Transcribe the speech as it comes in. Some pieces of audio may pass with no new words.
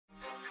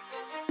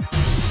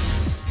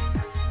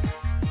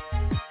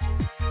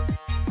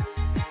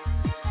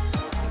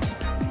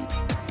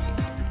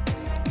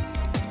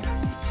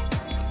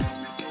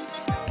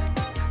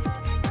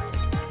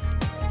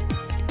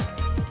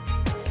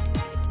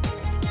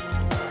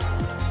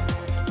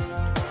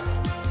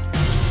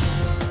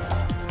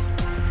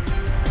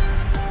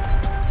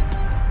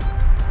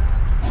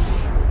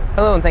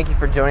Hello and thank you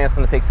for joining us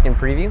on the Pigskin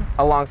Preview.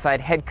 Alongside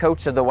head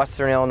coach of the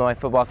Western Illinois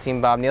football team,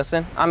 Bob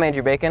Nielsen, I'm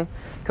Andrew Bacon.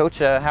 Coach,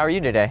 how are you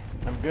today?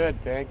 I'm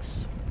good, thanks.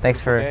 Thanks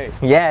for,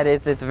 yeah,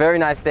 it's a very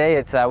nice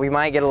day. We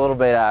might get a little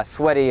bit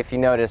sweaty if you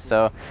notice,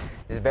 so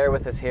just bear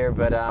with us here,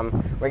 but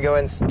we're going to go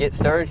ahead and get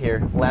started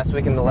here. Last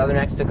weekend, the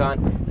Leathernecks took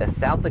on the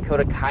South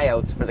Dakota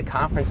Coyotes for the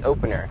conference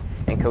opener.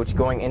 And Coach,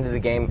 going into the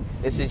game,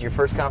 this is your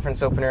first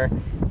conference opener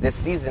this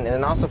season and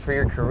then also for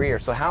your career.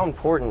 So how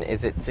important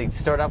is it to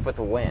start off with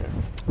a win?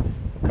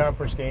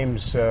 Conference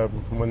games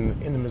when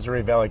in the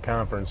Missouri Valley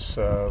Conference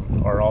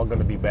are all going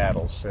to be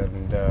battles,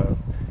 and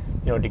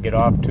to get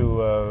off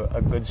to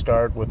a good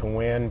start with a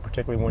win,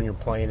 particularly when you're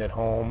playing at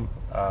home,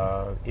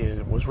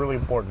 was really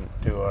important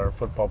to our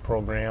football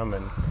program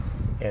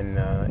and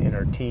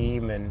our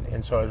team,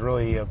 and so I was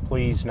really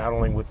pleased not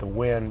only with the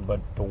win but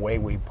the way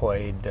we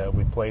played.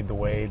 We played the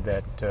way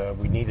that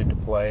we needed to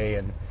play,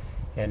 and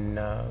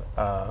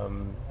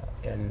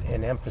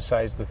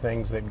emphasize the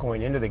things that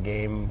going into the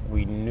game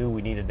we knew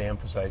we needed to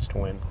emphasize to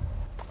win.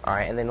 All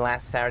right, and then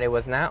last Saturday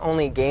was not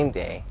only game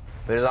day,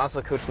 but it was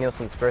also Coach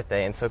Nielsen's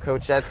birthday. And so,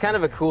 Coach, that's kind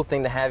of a cool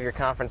thing to have your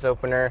conference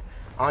opener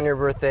on your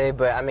birthday,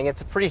 but I mean,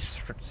 it's a pretty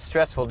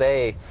stressful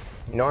day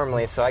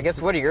normally. So I guess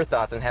what are your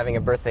thoughts on having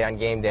a birthday on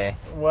game day?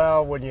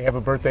 Well, when you have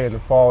a birthday in the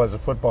fall as a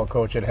football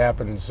coach, it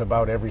happens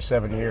about every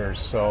 7 years.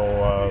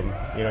 So,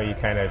 you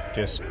kind of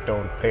just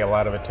don't pay a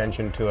lot of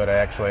attention to it.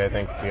 Actually, I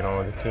think,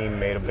 the team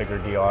made a bigger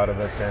deal out of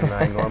it than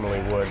I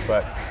normally would.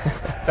 But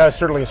that was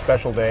certainly a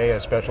special day.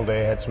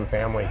 I had some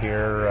family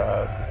here,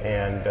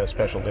 and a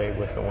special day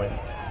with the win.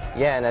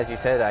 Yeah, and as you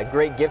said, a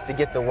great gift to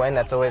get the win.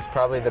 That's always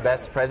probably the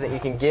best present you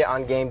can get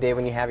on game day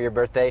when you have your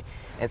birthday.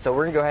 And so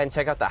we're going to go ahead and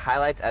check out the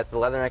highlights as the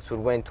Leathernecks would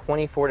win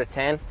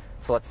 24-10.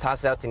 So let's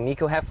toss it out to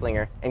Nico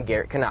Hefflinger and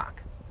Garrett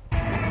Canuck.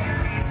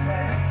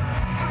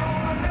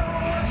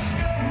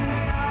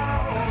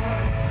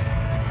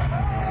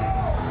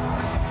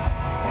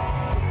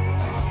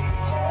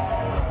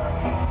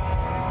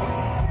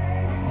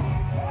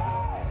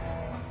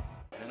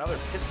 Another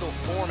pistol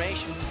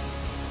formation.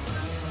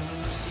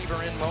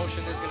 Receiver in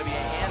motion. There's going to be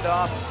a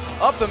handoff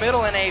up the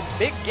middle and a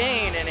big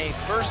gain and a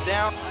first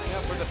down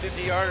for the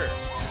 50-yarder.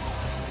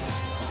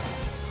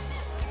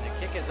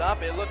 The kick is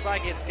up. It looks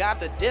like it's got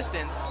the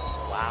distance.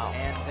 Wow.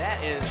 And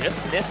that is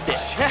just missed it.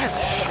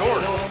 Just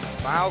short.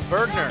 Miles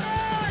Bergner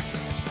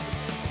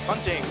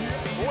punting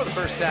for the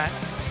first time.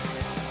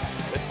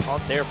 Good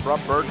punt there from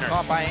Bergner.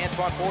 Caught by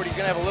Antoine Ford. He's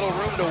going to have a little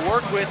room to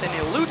work with, and he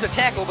eludes a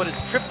tackle, but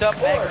it's tripped up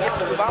back. Gets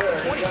to about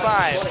the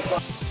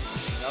 25.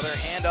 Another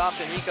handoff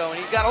to Nico, and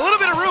he's got a little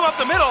bit of room up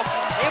the middle,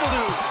 able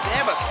to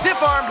have a stiff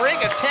arm break,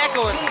 a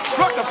tackle, and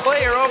truck a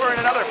player over,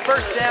 and another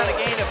first down, a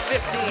gain of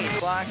 15.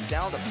 Clock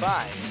down to 5.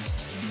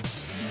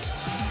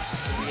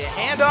 A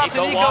handoff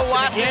to Nico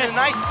Watson, a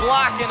nice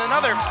block, and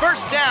another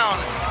first down,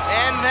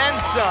 and then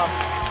some.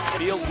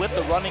 Field with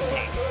the running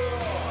game.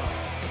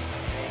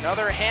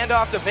 Another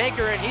handoff to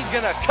Baker, and he's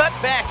going to cut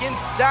back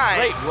inside.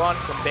 Great run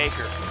from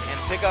Baker. And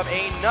pick up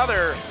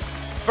another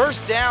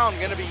first down,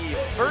 going to be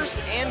first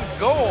and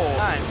goal.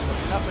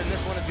 Knuppin,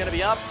 this one is going to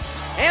be up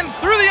and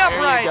through the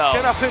uprights.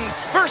 Knuppin's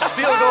first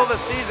field goal of the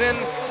season.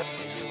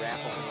 J.J.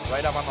 Raffleson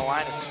right up on the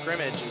line of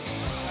scrimmage.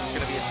 It's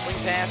going to be a swing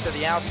pass to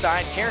the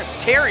outside. Terrence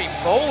Terry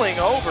bowling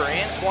over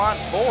Antoine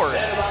Ford.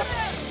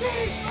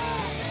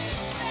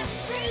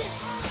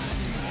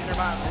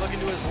 Vandermont looking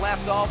to his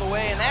left all the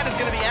way, and that is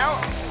going to be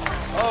out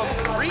of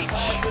reach.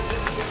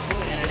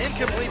 And an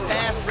incomplete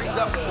pass brings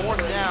up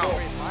fourth down.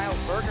 Miles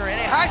Bergner and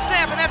a high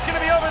snap, and that's going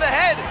to be over the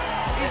head.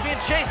 He's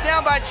being chased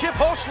down by Chip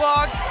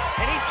Hochschlag,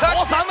 and he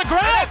touched on the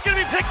ground. And that's going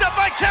to be picked up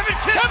by Kevin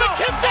Kitzel.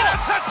 And a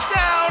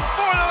touchdown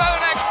for the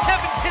Leathernecks.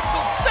 Kevin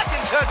Kitzel's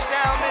second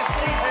touchdown this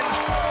season.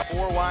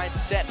 4 wide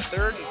set,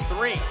 3rd and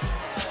 3.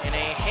 And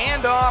a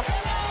handoff,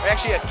 or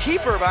actually a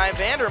keeper by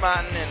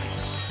Vandermont, and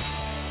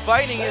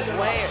fighting his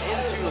way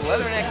into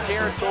Leatherneck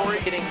territory,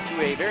 getting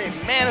to a very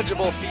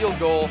manageable field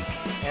goal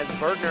as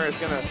Bergner is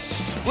going to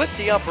split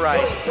the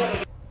uprights.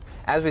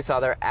 As we saw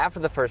there, after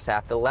the first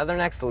half, the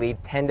Leathernecks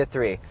lead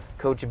 10-3.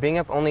 Coach, being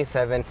up only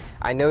 7,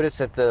 I noticed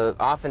that the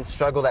offense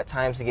struggled at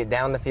times to get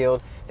down the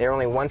field. They were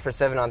only 1 for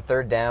 7 on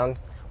 3rd down.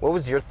 What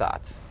was your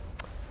thoughts?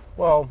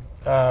 Well,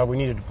 we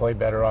needed to play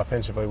better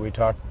offensively. We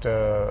talked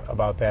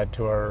about that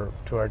to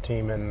our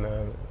team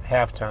in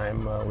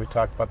halftime. We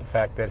talked about the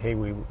fact that, hey,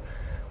 we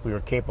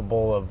were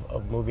capable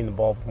of moving the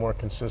ball with more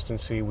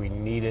consistency. We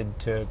needed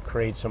to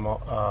create some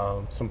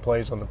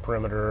plays on the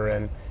perimeter,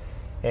 and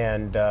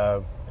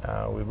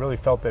we really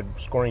felt that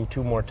scoring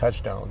 2 more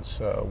touchdowns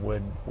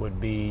would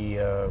be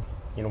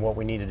what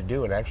we needed to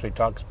do, and actually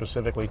talked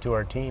specifically to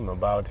our team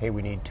about, hey,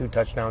 we need 2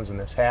 touchdowns in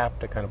this half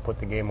to kind of put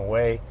the game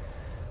away.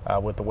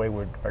 With the way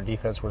our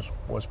defense was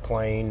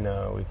playing,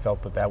 we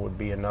felt that would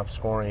be enough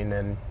scoring,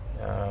 and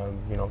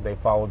they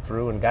followed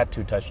through and got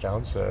 2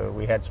 touchdowns.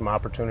 We had some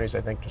opportunities,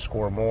 I think, to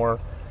score more,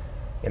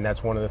 and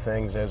that's one of the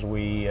things as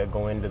we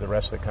go into the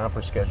rest of the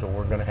conference schedule.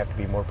 We're going to have to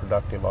be more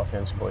productive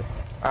offensively.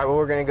 All right, well,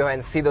 we're going to go ahead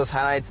and see those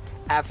highlights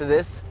after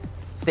this.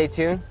 Stay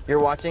tuned. You're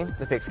watching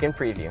the Pigskin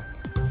Preview.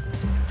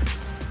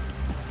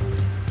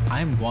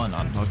 I'm one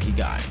unlucky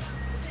guy.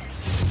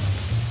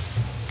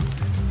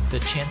 The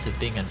chance of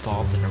being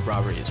involved in a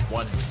robbery is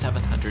 1 in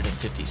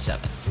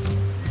 757.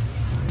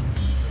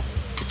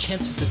 The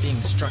chances of being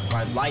struck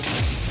by lightning.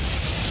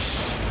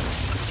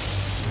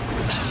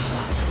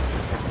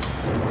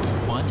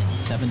 1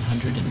 in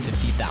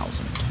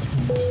 750,000.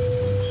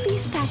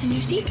 Please fasten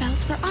your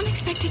seatbelts for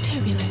unexpected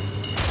turbulence.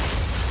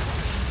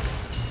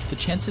 The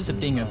chances of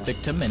being a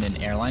victim in an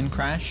airline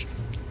crash?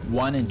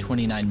 1 in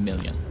 29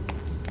 million.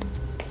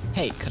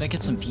 Hey, could I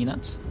get some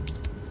peanuts?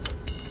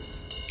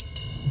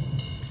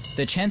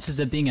 The chances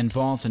of being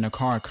involved in a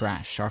car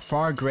crash are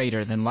far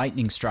greater than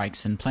lightning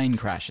strikes and plane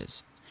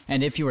crashes.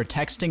 And if you are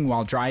texting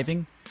while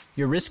driving,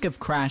 your risk of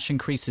crash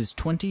increases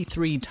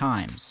 23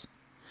 times.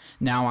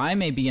 Now, I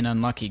may be an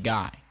unlucky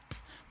guy,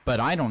 but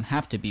I don't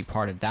have to be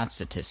part of that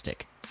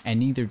statistic, and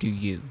neither do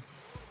you.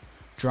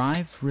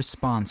 Drive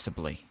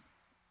responsibly.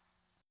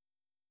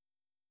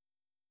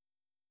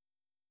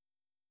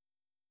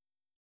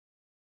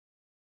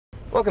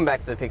 Welcome back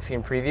to the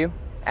Pigskin Preview.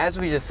 As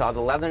we just saw, the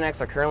Leathernecks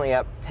are currently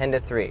up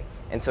 10-3.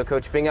 And so,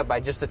 Coach, being up by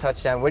just a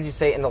touchdown, what did you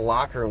say in the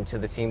locker room to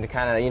the team to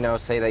kind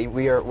of, say that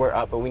we're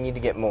up, but we need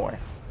to get more?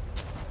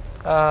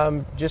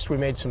 We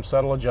made some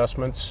subtle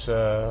adjustments,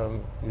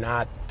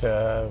 not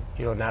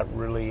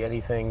really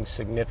anything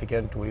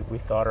significant. We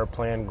thought our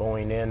plan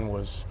going in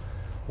was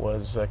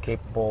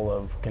capable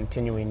of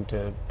continuing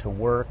to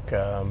work.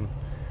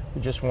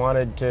 We just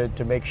wanted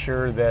to make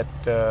sure that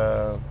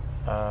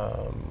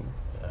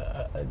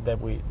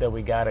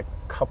we got a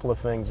couple of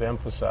things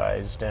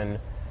emphasized, and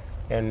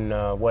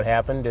what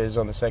happened is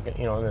in the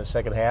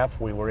second half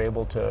we were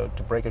able to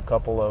break a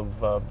couple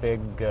of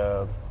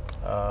bigger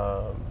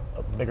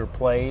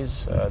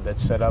plays that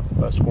set up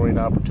scoring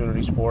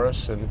opportunities for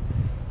us,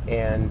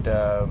 and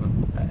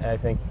I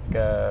think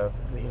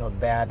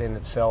that in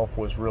itself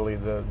was really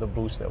the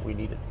boost that we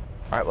needed.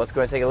 All right, let's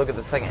go ahead and take a look at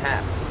the second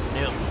half.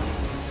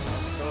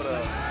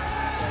 Dakota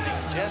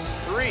sending just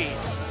 3.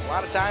 A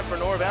lot of time for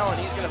Norvell, and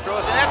he's going to throw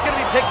us, and that's going to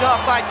be picked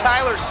off by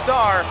Tyler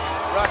Starr,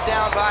 brought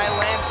down by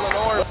Lance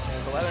Lenore.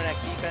 As the Leatherneck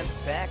defense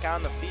back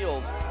on the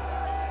field.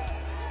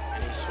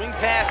 And a swing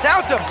pass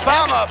out to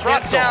Bama,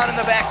 brought down in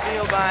the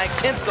backfield by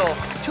Kinsel.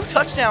 2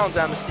 touchdowns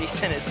on the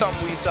season is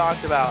something we've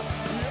talked about.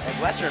 As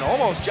Western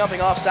almost jumping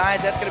off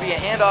sides, that's going to be a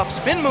handoff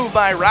spin move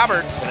by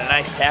Roberts. And a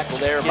nice tackle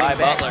there by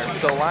Butler. To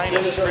the line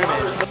of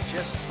scrimmage.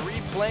 Just 3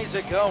 plays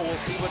ago. We'll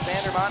see what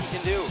Vandermountain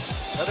can do.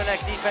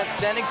 Leatherneck defense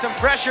sending some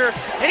pressure,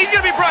 and he's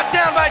going to be brought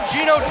down by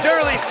Gino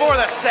Durley for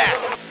the sack.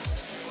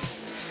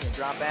 And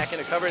drop back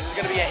into coverage. It's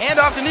going to be a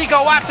handoff to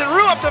Nico Watson,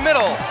 room up the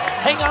middle.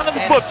 Hang on to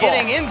the and football.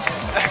 Getting in,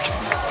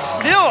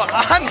 still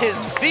on his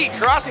feet,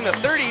 crossing the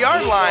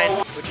 30-yard line,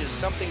 which is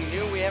something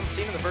new we haven't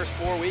seen in the first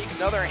 4 weeks.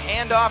 Another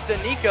handoff to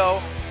Nico,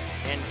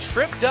 and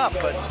tripped up,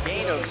 but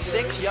gain of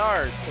 6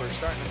 yards. So we're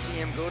starting to see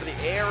him go to the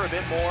air a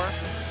bit more.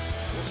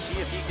 We'll see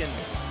if he can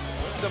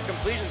make some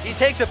completions. He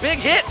takes a big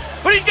hit,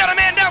 but he's got a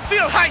man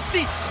downfield. I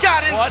see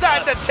Scott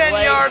inside the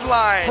 10-yard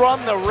line.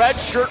 From the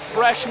redshirt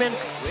freshman.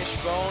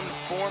 Wishbone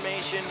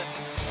formation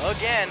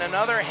again.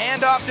 Another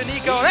handoff to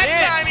Nico. That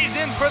time he's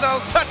in for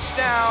the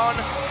touchdown.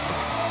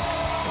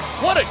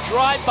 What a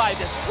drive by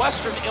this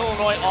Western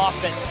Illinois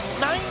offense.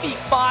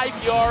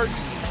 95 yards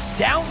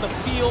down the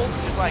field.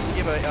 Just like to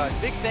give a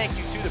big thank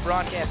you to the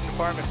broadcasting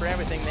department for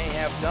everything they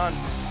have done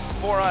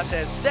for us.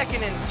 As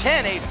 2nd and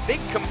 10, a big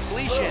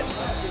completion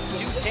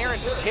to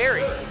Terrence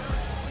Terry.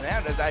 And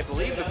that is, I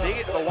believe,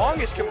 the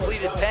longest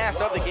completed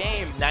pass of the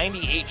game.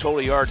 98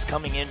 total yards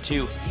coming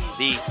into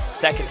the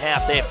second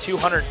half. They have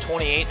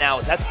 228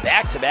 now. That's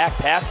back-to-back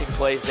passing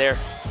plays there.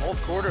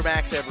 Both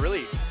quarterbacks have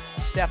really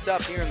stepped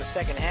up here in the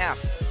second half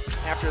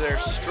after their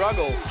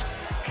struggles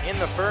in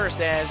the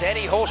first, as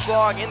Eddie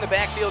Holschlag in the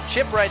backfield,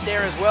 chip right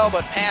there as well,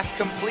 but pass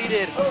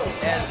completed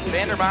as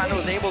Vandermountain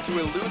was able to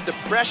elude the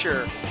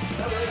pressure.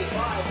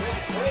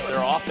 Their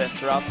offense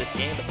throughout this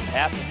game, but the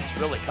passing has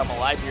really come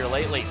alive here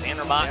lately.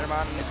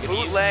 Vandermountain is going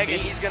to bootleg,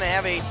 and he's going to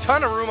have a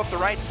ton of room up the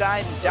right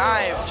side and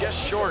dive just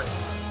short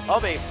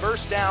of a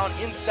first down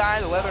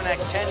inside the Leatherneck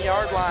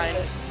 10-yard line.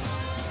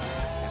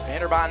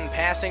 Vandermountain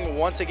passing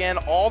once again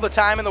all the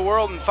time in the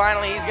world, and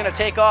finally he's going to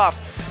take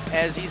off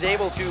as he's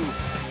able to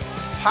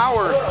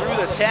power through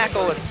the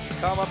tackle and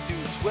come up to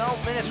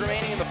 12 minutes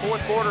remaining in the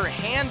fourth quarter.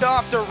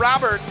 Handoff to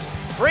Roberts,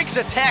 breaks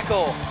a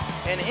tackle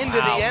and into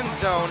the end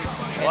zone.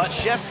 And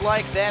just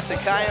like that, the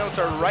Coyotes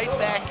are right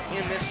back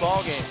in this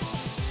ballgame.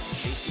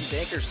 J.C.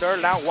 Baker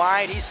started out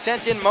wide. He's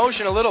sent in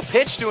motion, a little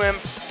pitch to him.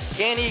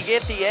 Can he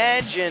get the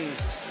edge? And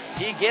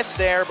he gets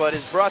there, but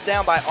is brought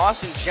down by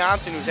Austin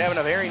Johnson, who's having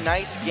a very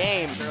nice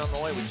game.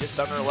 Illinois with just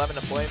under 11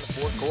 to play in the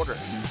fourth quarter.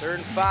 3rd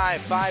and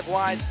 5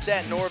 wide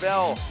set.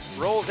 Norvell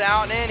rolls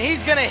out, and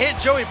he's going to hit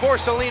Joey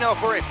Borsellino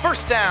for a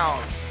first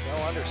down.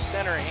 Go under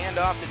center,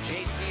 handoff to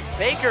J.C.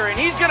 Baker, and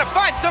he's going to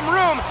find some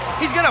room.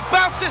 He's going to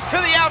bounce this to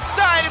the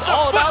outside. It's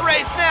a foot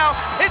race now.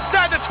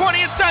 Inside the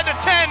 20, inside the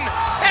 10,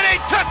 and a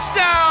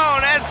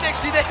touchdown. As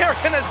Dixie, they are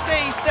going to say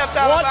he stepped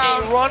out of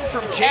bounds. What a run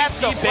from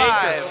J.C.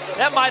 Baker.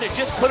 That might have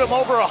just put him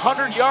over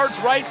 100 yards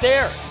right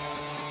there.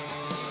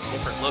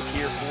 Different look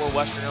here for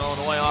Western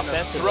Illinois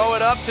offensively. Throw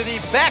it up to the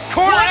back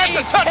corner. That's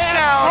a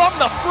touchdown from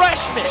the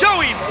freshman.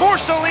 Joey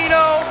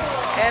Borsellino,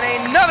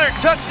 and another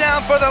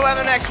touchdown for the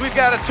Leathernecks. We've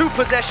got a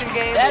two-possession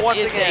game once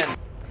again.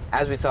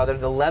 As we saw there,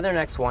 the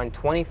Leathernecks won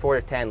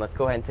 24-10. Let's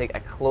go ahead and take a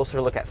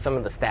closer look at some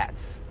of the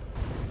stats.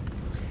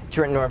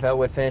 Trenton Norvell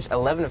would finish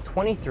 11 of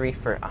 23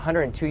 for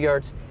 102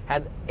 yards,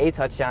 had a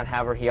touchdown.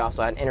 However, he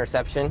also had an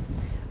interception.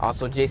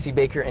 Also, J.C.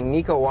 Baker and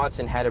Nico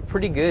Watson had a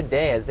pretty good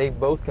day as they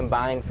both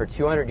combined for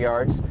 200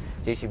 yards.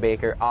 J.C.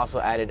 Baker also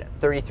added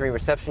 33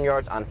 reception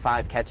yards on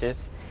 5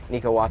 catches.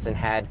 Nico Watson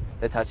had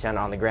the touchdown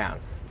on the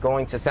ground.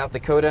 Going to South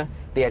Dakota,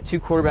 they had 2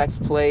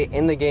 quarterbacks play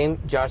in the game.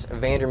 Josh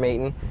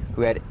Vandermaten,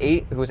 who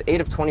was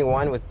 8 of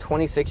 21 with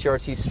 26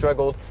 yards. He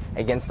struggled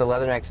against the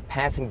Leathernecks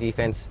passing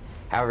defense.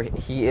 However,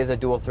 he is a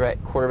dual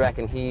threat quarterback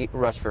and he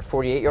rushed for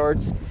 48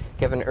 yards.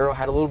 Kevin Earl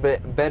had a little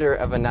bit better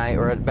of a night,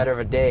 or better of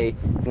a day,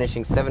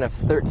 finishing 7 of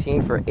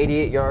 13 for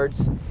 88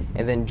 yards.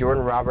 And then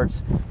Jordan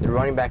Roberts, the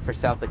running back for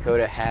South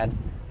Dakota, had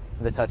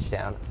the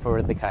touchdown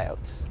for the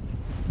Coyotes.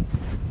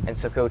 And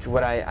so, Coach,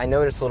 what I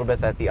noticed a little bit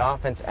that the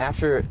offense,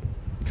 after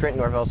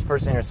Trenton Norvell's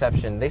first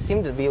interception, they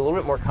seemed to be a little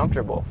bit more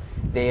comfortable.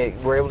 They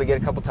were able to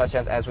get a couple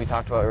touchdowns, as we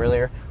talked about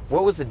earlier.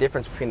 What was the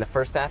difference between the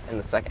first half and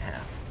the second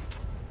half?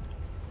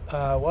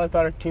 Well, I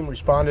thought our team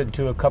responded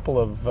to a couple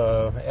of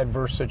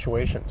adverse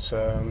situations.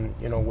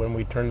 When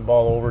we turned the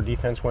ball over,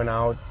 defense went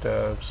out,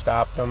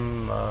 stopped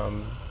them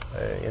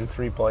in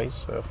 3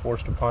 plays,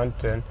 forced a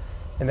punt, and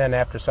then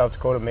after South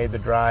Dakota made the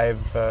drive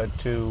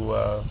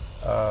to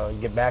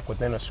get back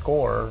within a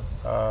score,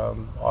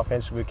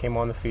 offensively came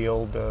on the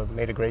field,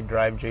 made a great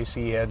drive.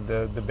 JC had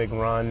the big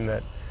run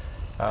that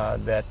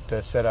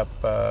set up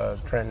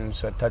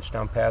Trenton's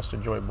touchdown pass to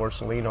Joey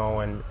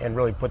Borsellino and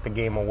really put the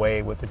game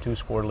away with the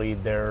 2-score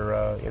lead there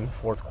in the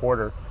fourth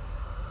quarter.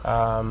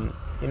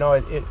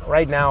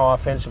 Right now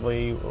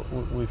offensively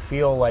we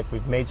feel like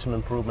we've made some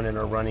improvement in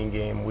our running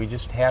game. We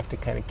just have to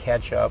kind of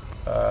catch up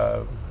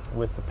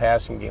with the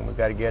passing game. We've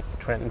got to get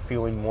Trenton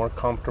feeling more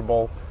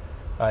comfortable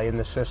in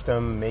the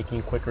system,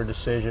 making quicker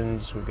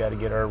decisions. We've got to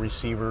get our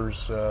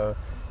receivers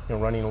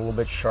running a little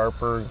bit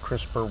sharper and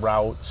crisper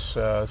routes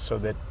so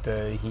that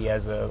he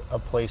has a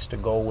place to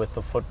go with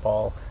the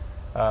football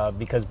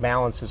because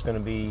balance is going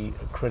to be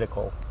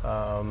critical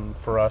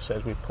for us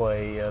as we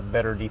play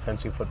better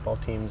defensive football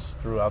teams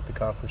throughout the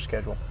conference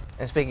schedule.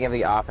 And speaking of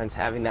the offense,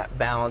 having that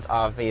balance,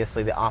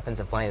 obviously the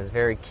offensive line is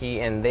very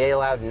key, and they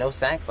allowed no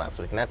sacks last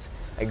week, and that's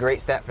a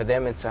great stat for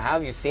them. And so how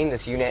have you seen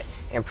this unit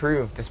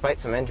improve despite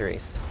some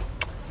injuries?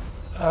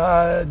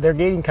 They're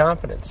gaining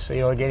confidence.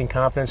 They're gaining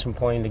confidence in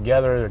playing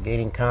together. They're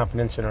gaining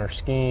confidence in our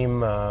scheme.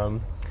 The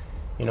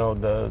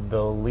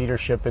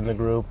leadership in the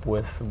group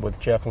with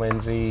Jeff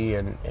Lindsay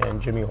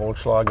and Jimmy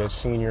Holtzschlag as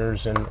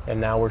seniors,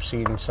 and now we're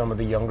seeing some of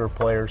the younger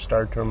players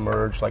start to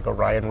emerge, like a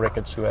Ryan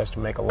Ricketts, who has to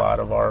make a lot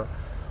of our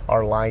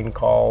line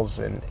calls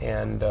and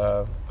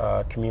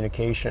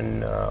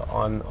communication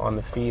on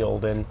the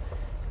field. And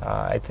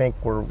I think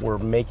we're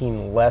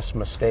making less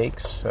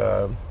mistakes.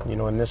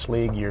 In this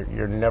league,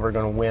 you're never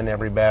going to win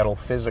every battle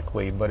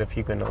physically, but if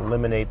you can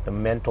eliminate the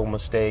mental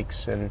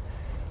mistakes, and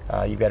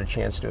you've got a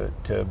chance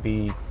to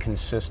be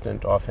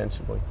consistent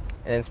offensively.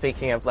 And then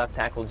speaking of left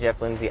tackle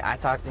Jeff Lindsay, I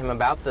talked to him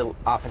about the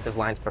offensive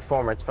line's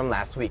performance from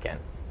last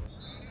weekend.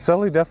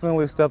 Sully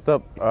definitely stepped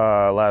up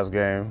last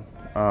game.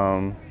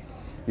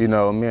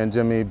 Me and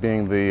Jimmy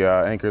being the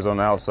anchors on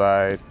the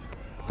outside,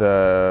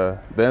 the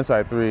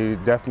inside 3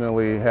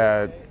 definitely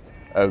had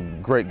a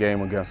great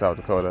game against South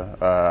Dakota.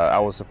 I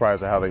was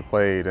surprised at how they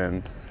played,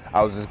 and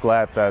I was just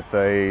glad that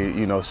they,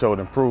 showed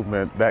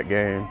improvement that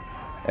game,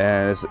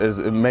 and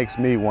it makes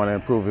me want to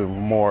improve even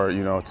more,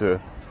 to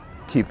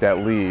keep that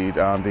lead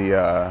on the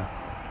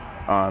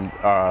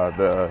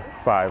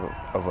 5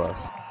 of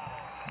us.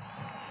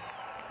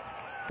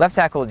 Left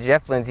tackle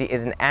Jeff Lindsay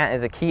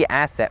is a key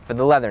asset for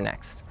the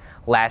Leathernecks.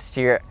 Last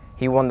year,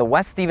 he won the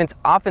West Stevens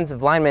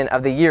Offensive Lineman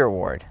of the Year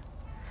award.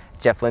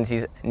 Jeff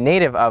Lindsay's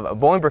native of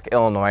Bolingbrook,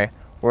 Illinois,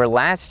 where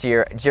last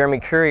year Jeremy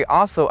Curry,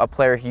 also a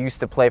player who used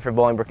to play for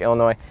Bolingbrook,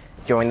 Illinois,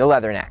 joined the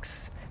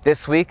Leathernecks.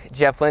 This week,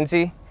 Jeff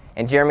Lindsay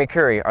and Jeremy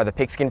Curry are the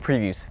Pigskin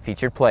Preview's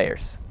featured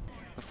players.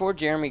 Before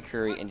Jeremy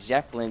Curry and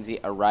Jeff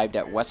Lindsay arrived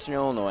at Western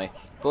Illinois,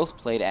 both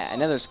played at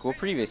another school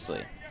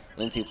previously.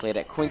 Lindsay played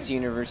at Quincy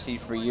University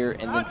for a year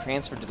and then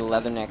transferred to the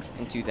Leathernecks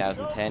in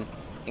 2010,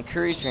 and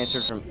Curry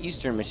transferred from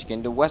Eastern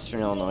Michigan to Western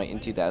Illinois in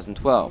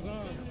 2012.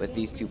 With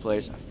these two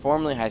players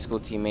formerly high school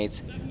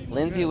teammates,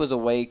 Lindsay was a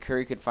way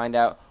Curry could find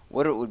out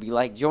what it would be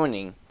like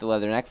joining the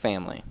Leatherneck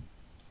family.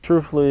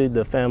 Truthfully,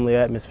 the family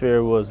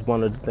atmosphere was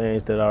one of the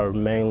things that I was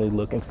mainly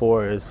looking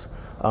for. I was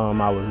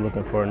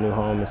looking for a new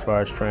home as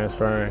far as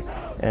transferring,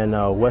 and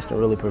Western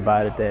really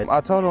provided that. I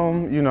told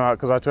them,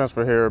 because I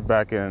transferred here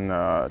back in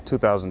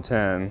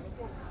 2010,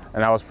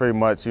 and I was pretty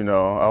much, I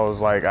was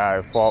like,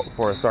 I fought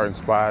for a starting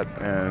spot,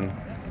 and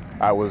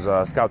I was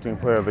Scout Team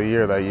Player of the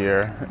Year that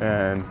year,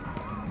 and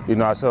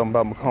I told them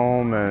about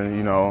Macomb,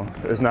 and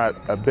it's not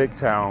a big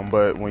town,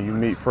 but when you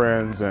meet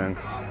friends and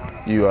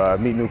you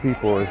meet new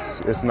people,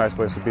 it's a nice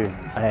place to be.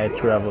 I had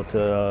traveled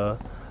to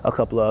a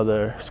couple of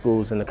other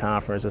schools in the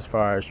conference as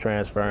far as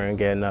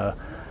transferring. And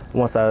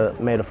once I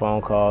made a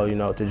phone call,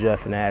 to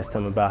Jeff and asked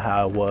him about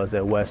how it was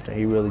at Western,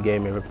 he really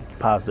gave me a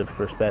positive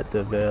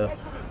perspective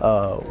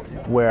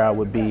of where I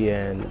would be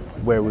and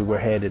where we were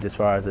headed as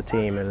far as a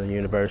team and the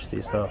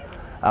university. So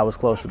I was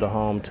closer to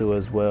home too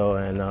as well,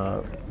 and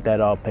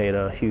that all paid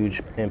a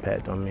huge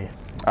impact on me.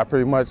 I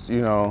pretty much,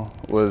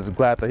 was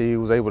glad that he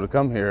was able to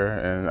come here,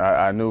 and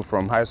I knew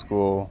from high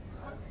school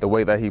the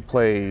way that he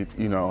played,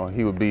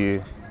 he would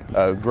be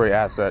a great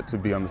asset to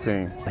be on the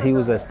team. He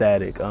was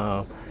ecstatic.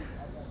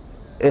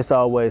 It's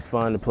always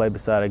fun to play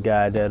beside a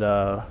guy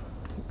that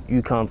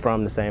you come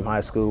from the same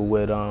high school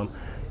with.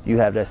 You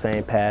have that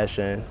same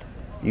passion.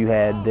 You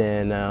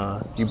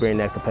bring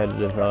that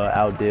competitive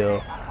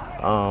outdeal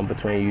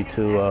between you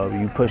two.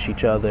 You push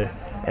each other,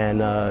 and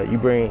you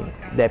bring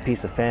that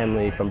piece of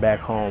family from back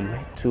home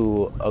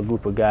to a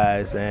group of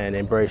guys and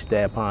embrace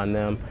that upon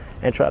them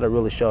and try to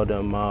really show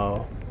them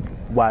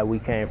why we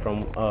came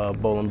from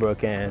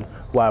Bolingbrook and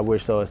why we're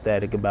so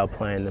ecstatic about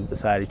playing them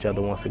beside each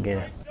other once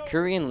again.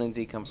 Curry and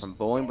Lindsay come from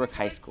Bolingbrook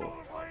High School,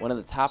 one of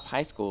the top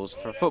high schools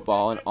for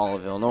football in all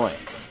of Illinois.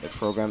 The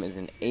program is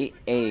in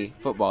 8A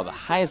football, the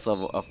highest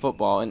level of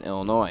football in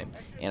Illinois,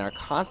 and are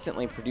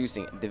constantly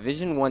producing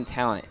Division I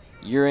talent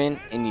year in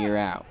and year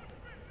out.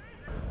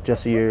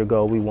 Just a year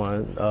ago, we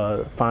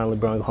finally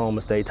brought home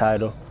a state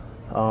title.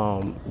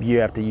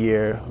 Year after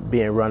year,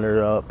 being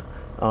runner-up,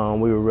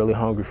 we were really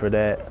hungry for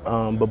that.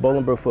 But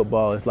Bolingbrook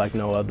football is like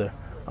no other.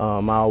 I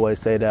always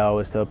say that. I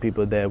always tell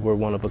people that we're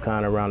one of a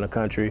kind around the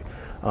country.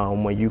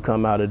 When you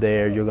come out of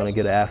there, you're going to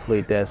get an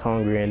athlete that's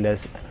hungry and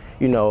that's,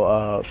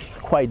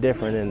 quite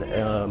different in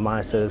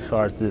mindset as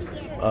far as this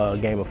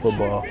game of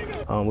football.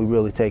 We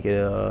really take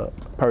it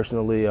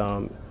personally.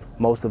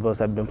 Most of us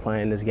have been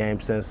playing this game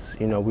since,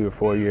 we were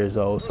 4 years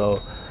old.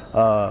 So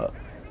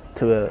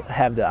to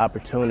have the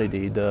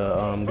opportunity,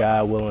 the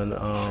God-willing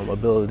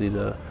ability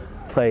to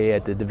play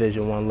at the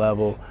Division I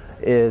level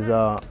is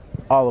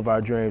all of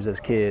our dreams as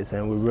kids,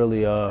 and we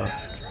really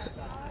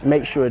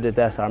make sure that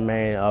that's our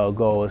main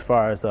goal as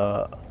far as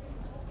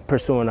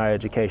pursuing our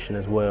education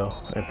as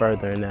well and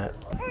furthering that.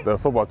 The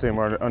football team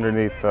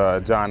underneath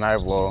John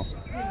Ivelo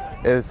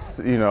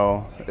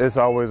it's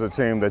always a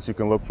team that you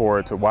can look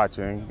forward to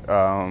watching.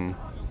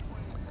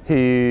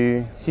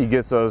 He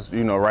gets us,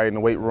 right in the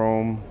weight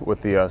room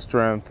with the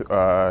strength.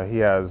 He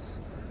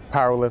has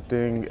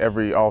powerlifting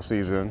every off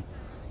season,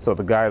 so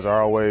the guys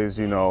are always,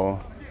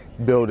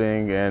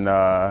 building and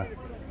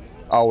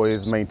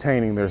always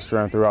maintaining their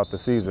strength throughout the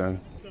season.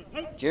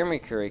 Jeremy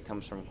Curry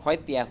comes from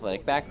quite the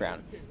athletic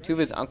background. Two of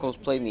his uncles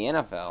played in the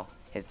NFL,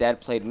 his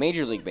dad played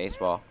Major League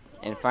Baseball,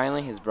 and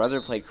finally his brother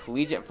played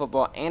collegiate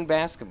football and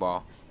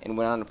basketball and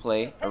went on to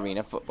play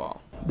arena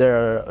football.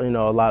 There are,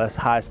 a lot of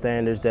high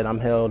standards that I'm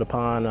held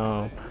upon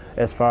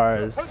as far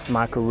as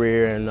my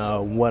career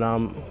and what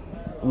I'm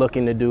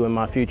looking to do in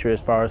my future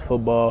as far as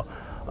football.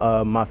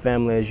 My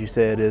family, as you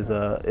said, is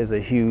a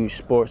huge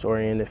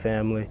sports-oriented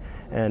family,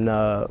 and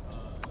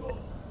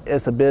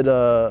it's a bit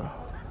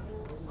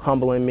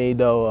humbling me,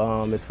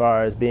 though, as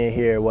far as being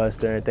here at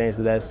Western and things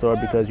of that sort,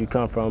 because you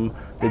come from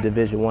the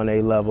Division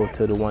 1A level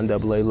to the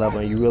 1AA level,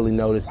 and you really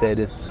notice that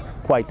it's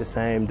quite the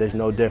same. There's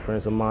no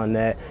difference among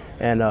that,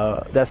 and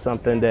that's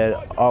something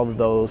that all of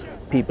those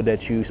people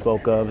that you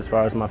spoke of, as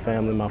far as my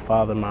family, my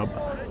father,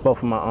 both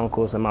of my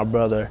uncles and my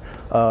brother,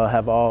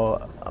 have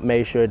all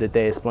made sure that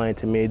they explained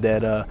to me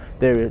that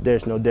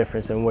there's no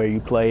difference in where you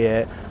play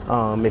at.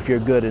 If you're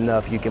good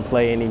enough, you can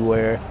play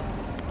anywhere,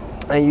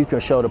 and you can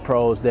show the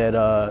pros that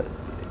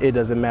it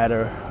doesn't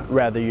matter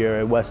whether you're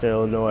at Western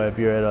Illinois, if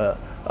you're at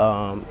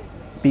a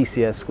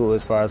BCS school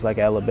as far as like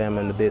Alabama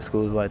and the big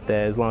schools like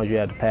that. As long as you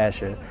have the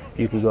passion,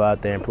 you can go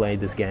out there and play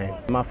this game.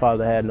 My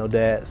father had no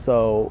dad,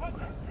 so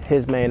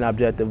his main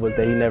objective was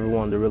that he never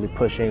wanted to really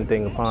push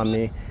anything upon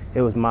me.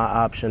 It was my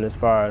option as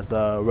far as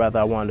whether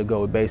I wanted to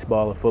go with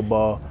baseball or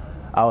football.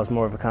 I was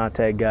more of a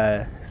contact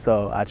guy,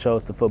 so I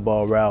chose the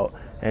football route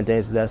and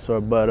things of that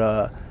sort.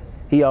 But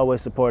he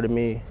always supported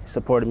me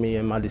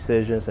in my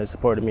decisions and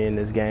supported me in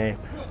this game,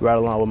 right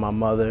along with my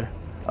mother.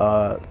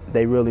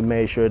 They really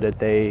made sure that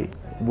they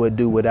would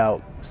do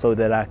without so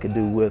that I could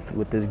do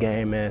with this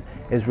game, and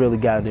it's really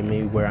guided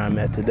me where I'm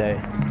at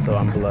today, so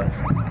I'm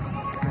blessed.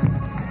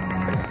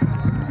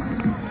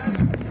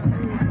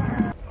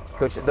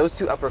 Coach, those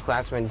two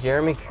upperclassmen,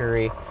 Jeremy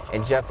Curry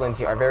and Jeff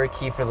Lindsay, are very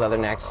key for the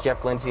Leathernecks.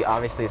 Jeff Lindsay,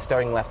 obviously, a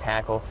starting left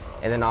tackle,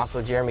 and then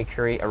also Jeremy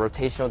Curry, a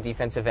rotational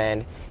defensive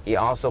end. He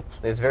also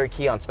is very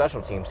key on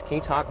special teams. Can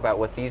you talk about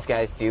what these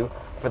guys do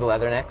for the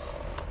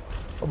Leathernecks?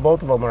 Well,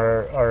 both of them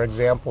are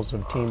examples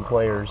of team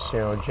players.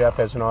 Jeff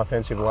as an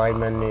offensive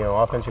lineman,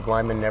 offensive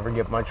linemen never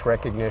get much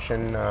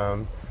recognition.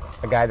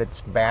 A guy that's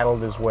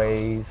battled his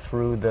way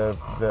through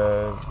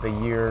the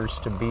years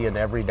to be an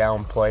every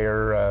down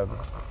player.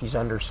 He's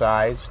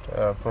undersized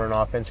for an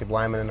offensive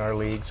lineman in our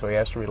league, so he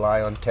has to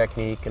rely on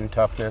technique and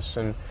toughness,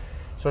 and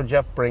so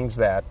Jeff brings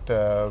that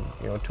to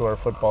our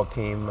football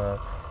team.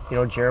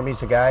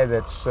 Jeremy's a guy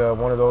that's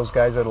one of those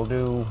guys that'll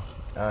do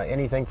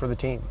anything for the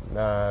team.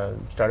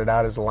 Started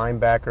out as a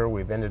linebacker.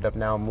 We've ended up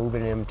now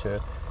moving him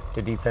to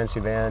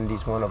defensive end.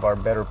 He's one of our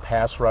better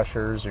pass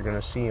rushers. You're going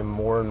to see him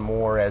more and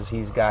more as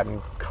he's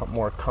gotten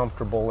more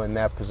comfortable in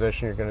that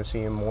position. You're going to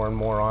see him more and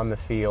more on the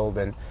field.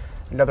 And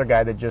another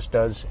guy that just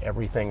does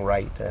everything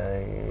right.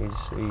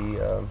 He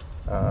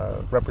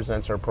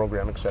represents our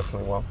program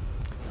exceptionally well.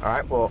 All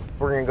right, well,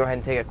 we're going to go ahead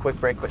and take a quick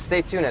break, but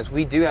stay tuned as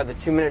we do have the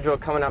 2-minute drill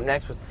coming up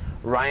next with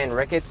Ryan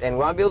Ricketts. And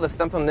will I be able to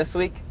stump him this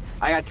week?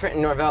 I got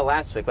Trenton Norvell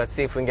last week. Let's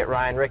see if we can get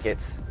Ryan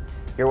Ricketts.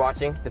 You're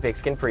watching the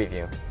Pigskin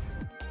Preview.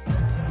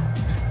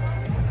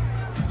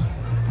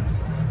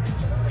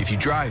 If you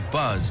drive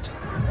buzzed,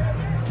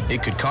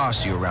 it could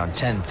cost you around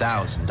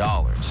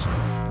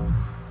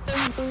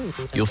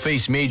 $10,000. You'll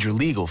face major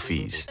legal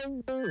fees,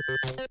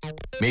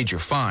 major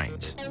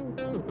fines,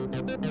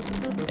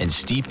 and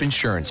steep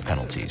insurance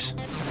penalties.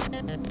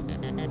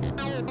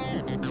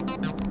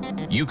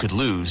 You could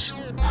lose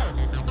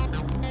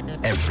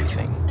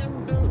everything.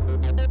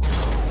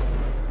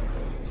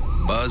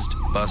 Buzzed,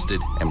 busted,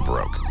 and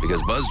broke,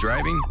 because buzz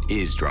driving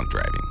is drunk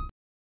driving.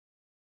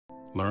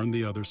 Learn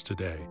the others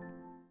today.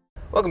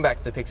 Welcome back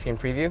to the Pigskin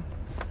Preview.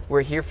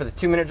 We're here for the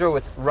 2-minute drill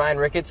with Ryan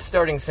Ricketts,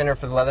 starting center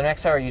for the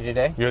Leathernecks. How are you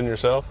today? Good, and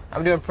yourself?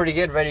 I'm doing pretty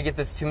good. Ready to get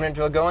this 2-minute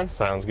drill going?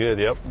 Sounds good,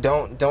 yep.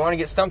 Don't want to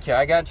get stumped here.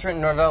 I got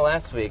Trenton Norvell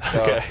last week,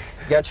 so okay.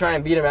 You got to try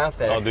and beat him out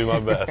there. I'll do my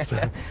best.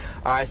 All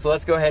right, so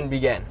let's go ahead and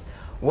begin.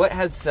 What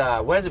has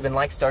it been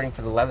like starting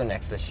for the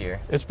Leathernecks this year?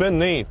 It's been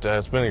neat.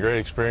 It's been a great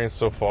experience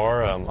so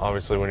far.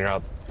 Obviously, when you're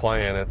out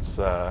playing, it's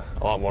a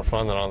lot more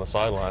fun than on the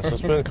sidelines. So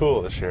it's been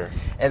cool this year.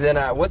 And then,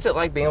 what's it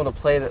like being able to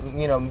play,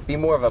 be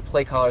more of a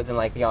play caller than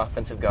like the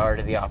offensive guard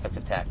or the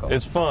offensive tackle?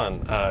 It's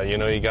fun.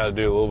 You got to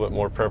do a little bit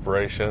more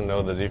preparation,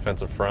 know the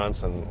defensive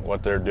fronts and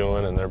what they're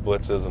doing and their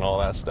blitzes and all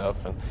that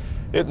stuff. And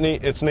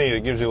it's neat.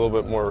 It gives you a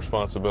little bit more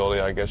responsibility,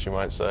 I guess you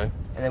might say.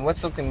 And then what's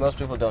something most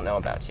people don't know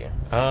about you?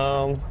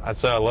 I'd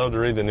say I love to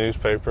read the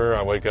newspaper.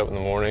 I wake up in the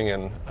morning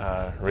and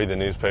read the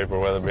newspaper,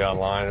 whether it be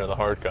online or the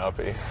hard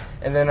copy.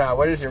 And then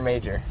what is your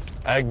major?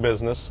 Ag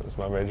business is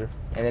my major.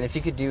 And then if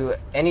you could do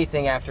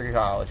anything after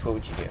college, what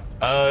would you do?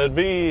 It'd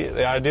be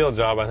the ideal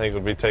job, I think,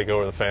 would be take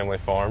over the family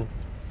farm.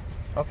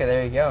 Okay,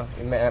 there you go.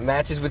 It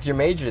matches with your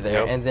major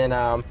there. Yep. And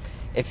then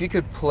if you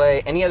could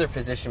play any other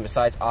position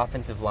besides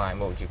offensive line,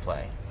 what would you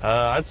play?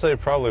 I'd say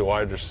probably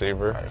wide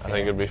receiver. I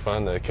think it'd be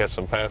fun to catch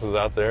some passes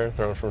out there,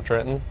 thrown from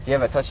Trenton. Do you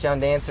have a touchdown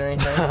dance or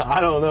anything?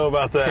 I don't know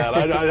about that.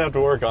 I'd have to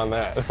work on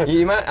that.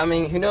 You might. I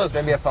mean, who knows?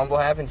 Maybe a fumble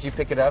happens, you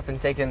pick it up and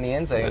take it in the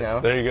end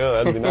zone. There you go.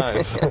 That'd be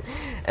nice. And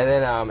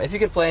then, if you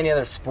could play any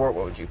other sport,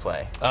 what would you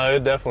play?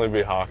 It'd definitely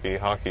be hockey.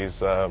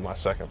 Hockey's my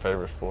second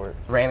favorite sport.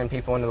 Ramming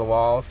people into the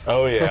walls.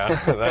 Oh yeah,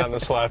 that and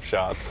the slap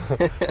shots.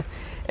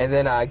 And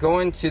then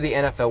going to the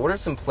NFL, what are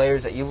some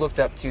players that you looked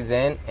up to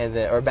then,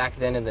 or back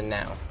then and then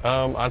now?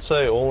 I'd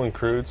say Olin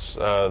Kreutz,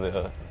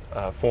 the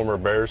former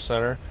Bears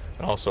center,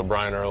 and also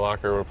Brian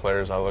Urlacher were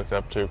players I looked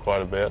up to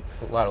quite a bit.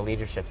 A lot of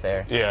leadership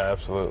there. Yeah,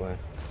 absolutely.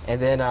 And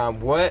then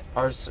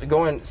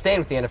staying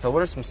with the NFL,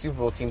 what are some Super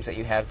Bowl teams that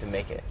you have to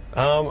make it?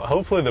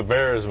 Hopefully the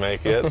Bears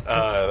make it.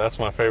 That's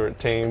my favorite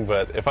team,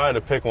 but if I had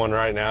to pick one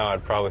right now,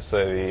 I'd probably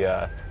say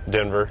the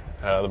Denver.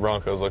 The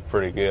Broncos look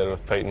pretty good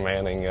with Peyton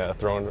Manning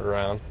throwing it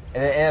around.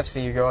 And then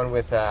NFC, you're going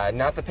with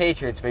not the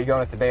Patriots, but you're going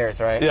with the Bears,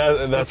 right?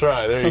 Yeah, that's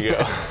right. There you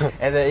go.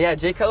 And then,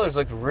 Jay Cutler's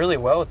looked really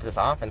well with this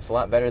offense, a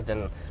lot better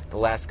than the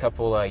last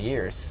couple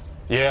years.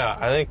 Yeah,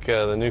 I think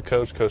the new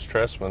coach, Coach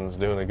Trestman's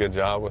doing a good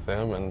job with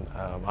him, and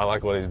I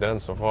like what he's done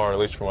so far, at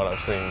least from what I've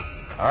seen.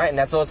 All right, and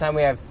that's all the time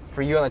we have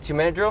for you on the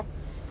 2-minute drill.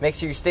 Make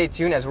sure you stay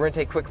tuned as we're going to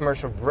take a quick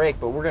commercial break,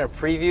 but we're going to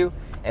preview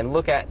and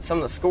look at some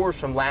of the scores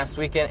from last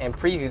weekend and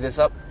preview this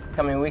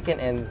upcoming weekend.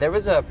 And there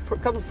was a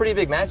couple of pretty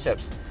big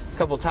matchups, a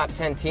couple top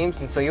 10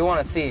 teams, and so you'll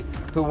want to see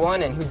who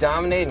won and who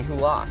dominated and who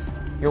lost.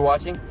 You're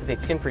watching the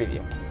Pigskin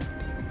Preview.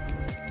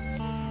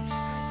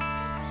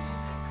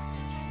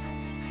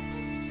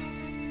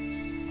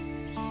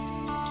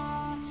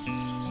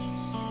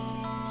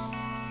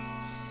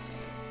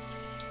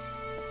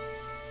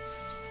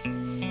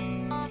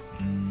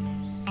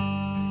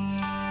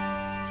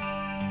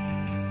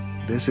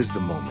 This is the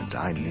moment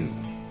I knew.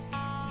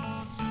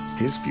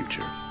 His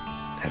future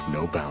had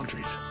no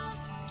boundaries.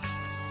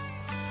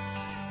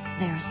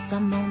 There are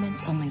some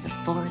moments only the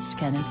forest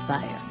can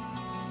inspire.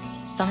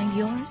 Find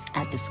yours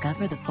at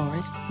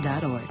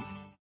discovertheforest.org.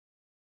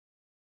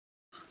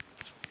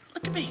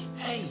 Look at me.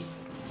 Hey.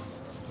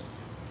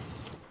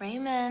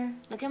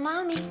 Raymond, look at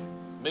Mommy.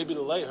 Maybe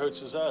the light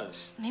hurts his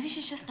eyes. Maybe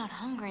she's just not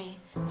hungry.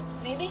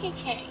 Maybe he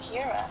can't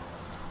hear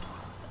us.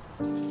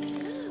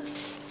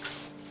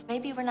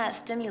 Maybe we're not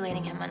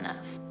stimulating him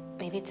enough.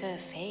 Maybe it's a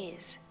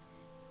phase.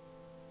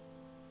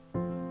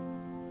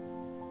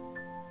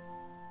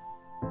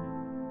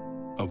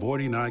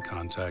 Avoiding eye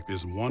contact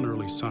is one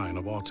early sign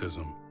of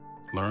autism.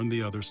 Learn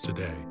the others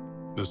today.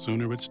 The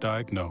sooner it's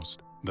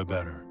diagnosed, the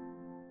better.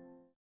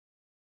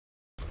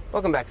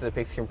 Welcome back to the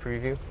Pigskin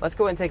Preview. Let's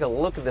go ahead and take a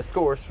look at the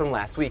scores from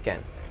last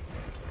weekend.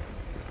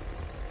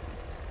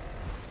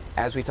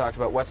 As we talked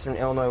about, Western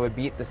Illinois would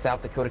beat the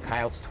South Dakota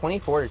Coyotes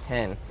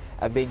 24-10.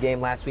 A big game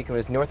last weekend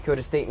was North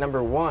Dakota State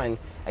 #1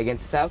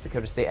 against South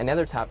Dakota State,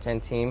 another top 10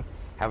 team.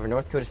 However,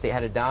 North Dakota State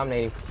had a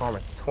dominating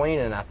performance,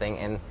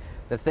 20-0. And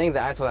the thing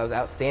that I saw that was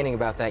outstanding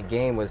about that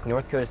game was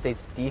North Dakota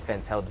State's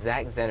defense held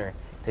Zach Zenner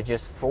to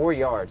just 4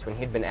 yards when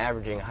he'd been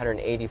averaging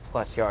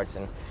 180-plus yards.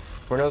 And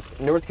for North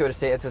Dakota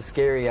State, it's a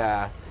scary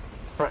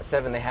front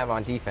seven they have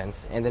on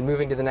defense. And then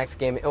moving to the next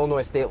game,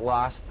 Illinois State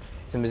lost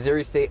to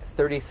Missouri State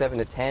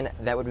 37-10.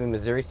 That would be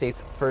Missouri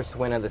State's first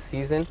win of the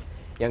season.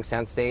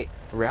 Youngstown State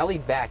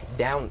rallied back,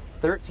 down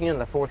 13 in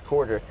the fourth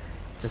quarter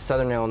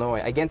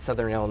to against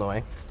Southern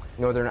Illinois.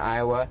 Northern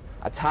Iowa,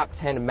 a top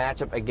 10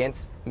 matchup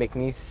against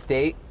McNeese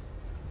State.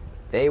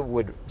 They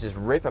would just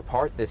rip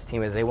apart this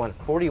team as they won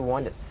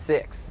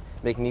 41-6.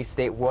 McNeese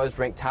State was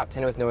ranked top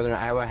 10 with Northern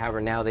Iowa.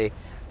 However, now they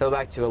fell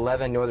back to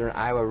 11. Northern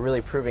Iowa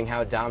really proving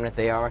how dominant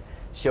they are,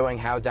 showing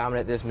how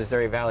dominant this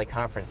Missouri Valley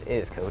Conference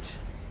is, Coach.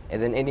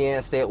 And then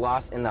Indiana State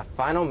lost in the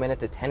final minute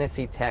to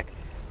Tennessee Tech,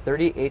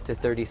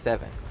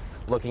 38-37.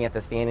 Looking at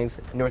the standings,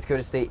 North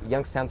Dakota State,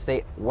 Youngstown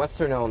State,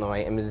 Western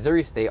Illinois, and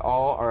Missouri State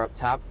all are up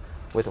top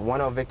with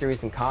 1-0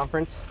 victories in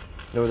conference.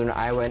 Northern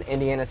Iowa and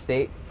Indiana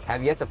State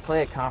have yet to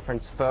play a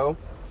conference foe.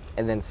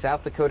 And then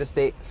South Dakota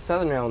State,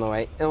 Southern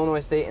Illinois,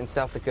 Illinois State, and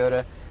South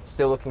Dakota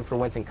still looking for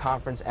wins in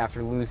conference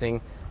after losing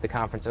the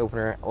conference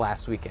opener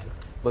last weekend.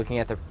 Looking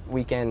at the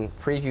weekend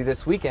preview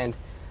this weekend,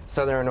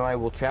 Southern Illinois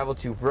will travel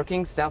to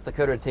Brookings, South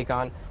Dakota to take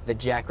on the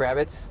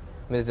Jackrabbits.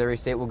 Missouri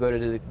State will go to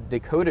the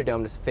Dakota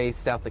Dome to face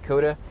South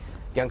Dakota.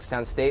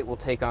 Youngstown State will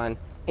take on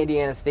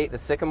Indiana State, the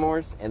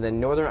Sycamores, and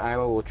then Northern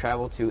Iowa will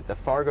travel to the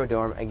Fargo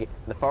Dome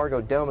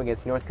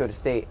against North Dakota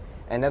State.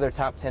 Another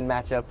top 10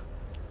 matchup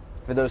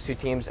for those two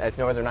teams, as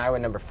Northern Iowa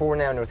 #4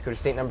 now, North Dakota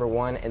State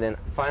 #1. And then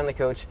finally,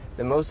 Coach,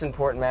 the most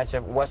important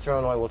matchup, Western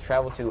Illinois will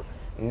travel to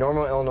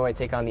Normal, Illinois,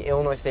 take on the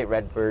Illinois State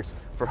Redbirds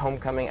for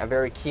homecoming, a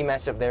very key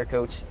matchup there,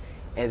 Coach.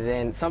 And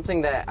then something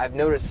that I've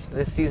noticed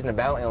this season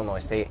about Illinois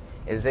State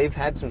is they've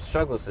had some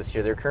struggles this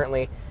year. They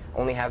currently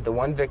only have the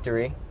one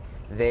victory.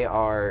 They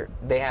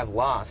have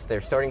lost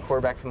their starting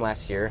quarterback from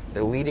last year,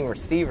 their leading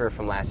receiver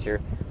from last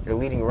year, their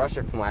leading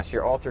rusher from last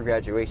year, all through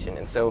graduation.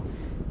 And so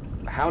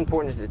how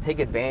important is it to take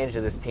advantage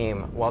of this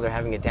team while they're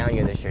having a down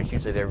year this year? It's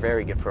usually they're a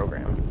very good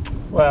program.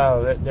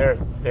 Well,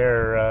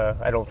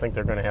 I don't think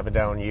they're going to have a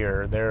down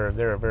year.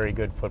 They're a very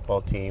good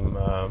football team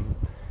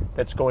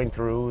that's going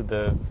through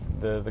the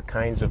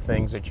kinds of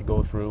things that you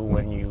go through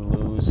when you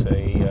lose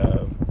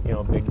a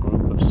big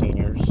group of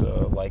seniors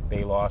like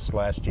they lost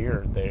last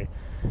year. They're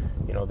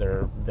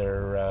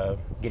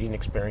getting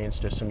experience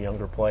to some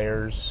younger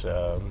players.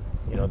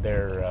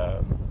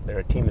 They're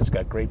a team that's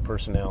got great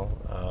personnel.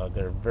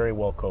 They're very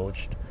well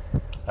coached.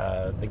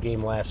 The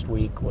game last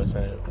week was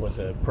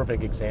a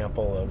perfect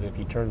example of if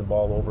you turn the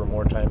ball over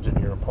more times than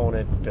your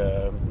opponent,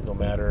 no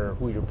matter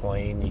who you're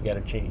playing, you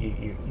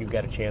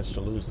got a chance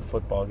to lose the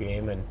football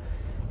game.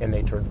 And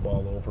they turned the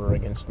ball over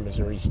against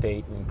Missouri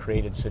State and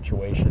created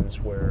situations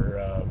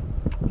where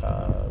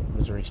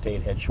Missouri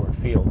State had short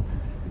field.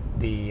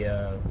 The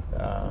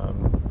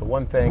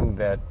one thing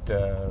that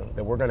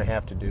we're going to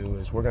have to do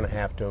is we're going to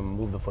have to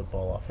move the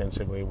football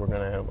offensively. We're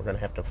going to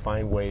have to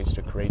find ways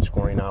to create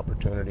scoring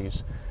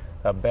opportunities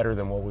better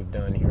than what we've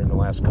done here in the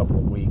last couple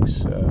of weeks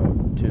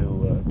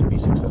to be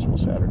successful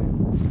Saturday.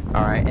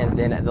 All right, and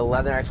then the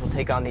Leathernecks will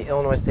take on the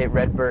Illinois State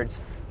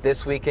Redbirds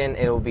this weekend.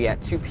 It will be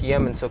at 2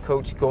 p.m. And so,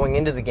 Coach, going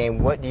into the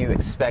game, what do you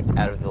expect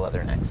out of the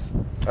Leathernecks,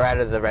 or out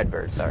of the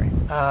Redbirds? Sorry.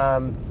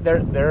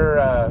 They're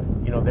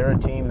a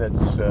team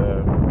that's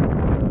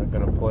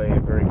going to play a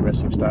very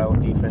aggressive style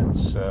of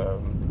defense.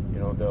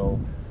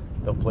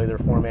 They'll play their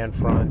four-man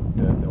front.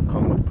 They'll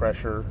come with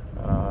pressure.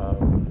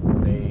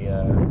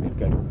 They've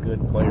got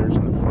good players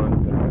in the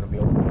front that are going to be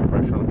able to put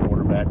pressure on the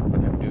quarterback. We're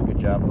going to have to do a good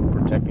job of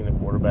protecting the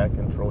quarterback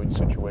in throwing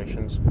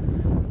situations.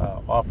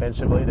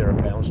 Offensively, they're a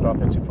balanced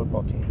offensive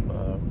football team.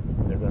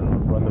 They're going to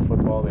run the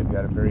football. They've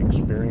got a very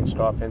experienced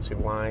offensive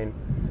line.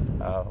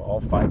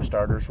 All 5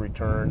 starters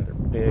return. They're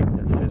big.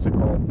 They're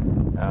physical.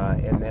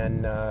 And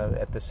then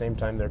at the same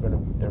time, they're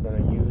going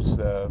to use.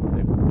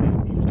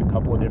 They've used a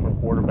couple of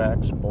different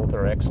quarterbacks. Both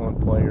are excellent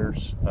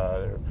players.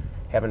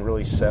 Haven't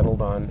really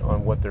settled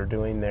on what they're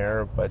doing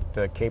there, but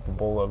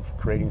capable of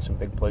creating some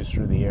big plays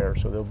through the air.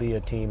 So they'll be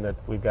a team that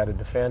we've got to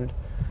defend.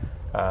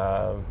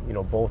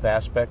 Both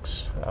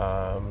aspects.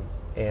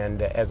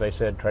 And as I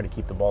said, try to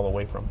keep the ball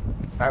away from them.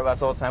 All right, well,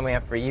 that's all the time we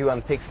have for you on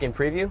the Pigskin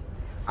Preview.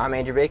 I'm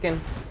Andrew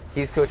Bacon.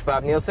 He's Coach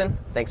Bob Nielsen.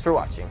 Thanks for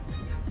watching.